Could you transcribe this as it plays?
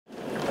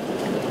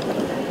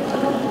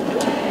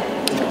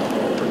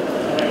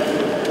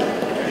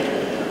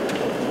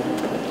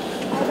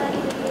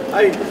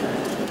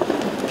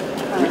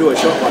We do a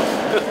short one.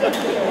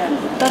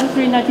 Datuk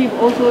Seri Najib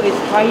also is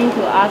trying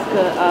to ask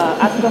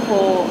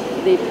for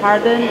the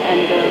pardon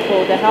and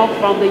for the help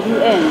from the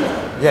UN.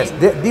 Yes,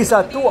 these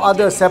are two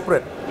other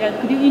separate. Yeah,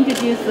 could you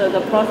introduce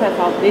the process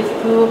of these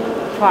two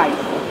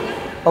tribes?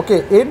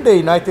 Okay, in the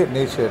United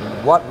Nations,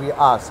 what we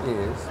ask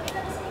is,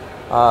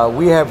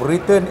 we have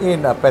written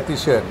in a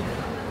petition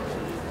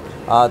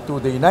to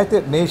the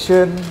United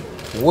Nations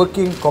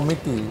Working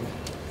Committee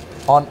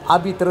on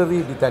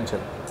Arbitrary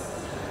Detention.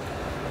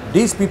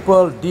 These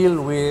people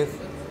deal with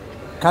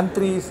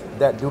countries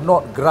that do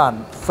not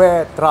grant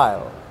fair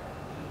trial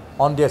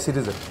on their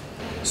citizens.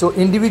 So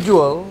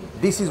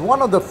this is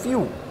one of the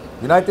few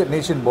United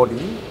Nations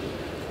body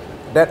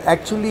that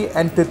actually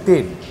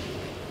entertain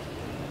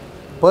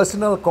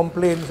personal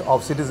complaints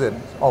of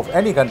citizens of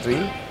any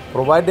country,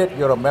 provided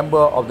you're a member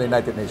of the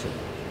United Nations.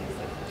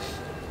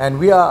 And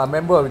we are a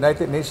member of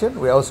United Nations.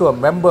 We are also a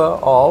member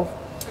of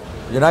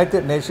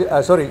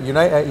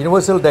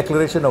Universal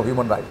Declaration of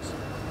Human Rights.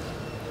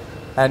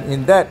 And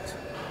in that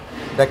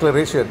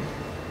declaration,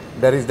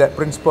 there is that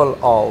principle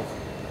of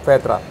fair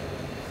trial.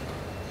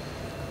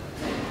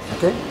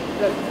 Okay?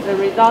 The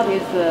result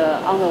is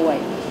on the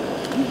way.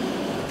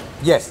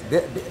 Yes,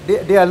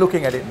 they are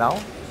looking at it now.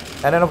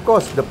 And then of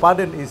course, the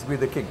pardon is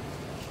with the king.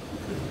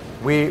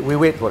 We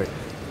wait for it.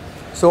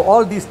 So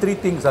all these three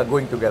things are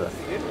going together.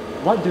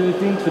 What do you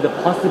think to the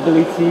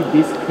possibility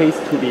this case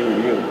to be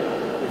reviewed?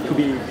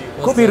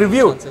 Could be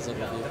reviewed.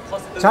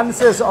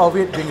 Chances of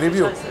it being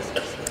reviewed.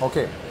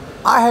 Okay.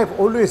 I have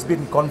always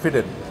been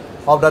confident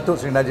of Datuk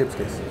Seri Najib's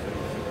case.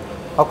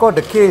 Of course,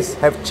 the case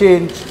have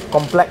changed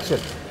complexion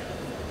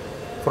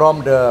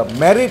from the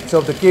merits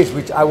of the case,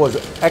 which I was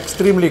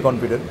extremely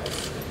confident,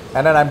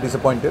 and then I'm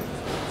disappointed.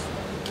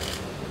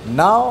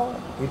 Now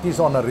it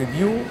is on a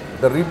review.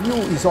 The review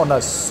is on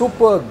a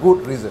super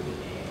good reason,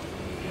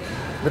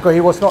 because he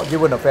was not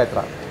given a fair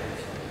trial.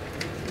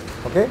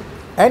 Okay?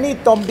 Any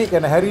Tom, Dick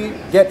and Harry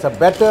gets a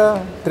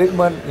better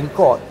treatment in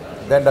court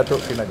than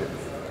Datuk Seri Najib.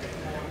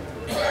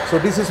 So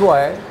this is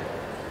why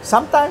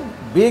sometimes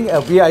being a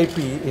VIP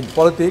in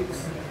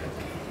politics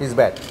is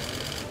bad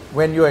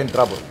when you are in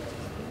trouble.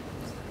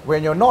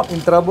 When you're not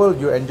in trouble,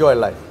 you enjoy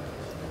life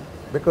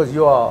because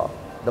you are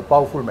the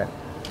powerful man.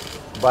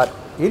 But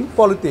in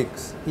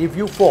politics, if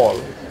you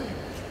fall,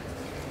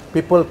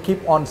 people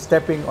keep on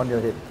stepping on your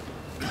head.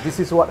 This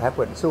is what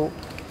happens. So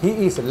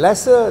he is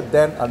lesser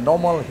than a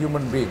normal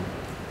human being,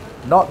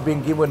 not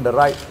being given the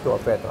right to a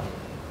fair trial.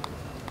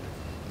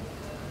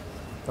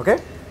 Okay?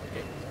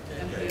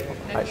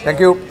 Thank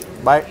you.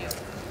 Bye.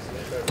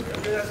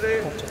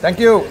 Thank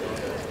you.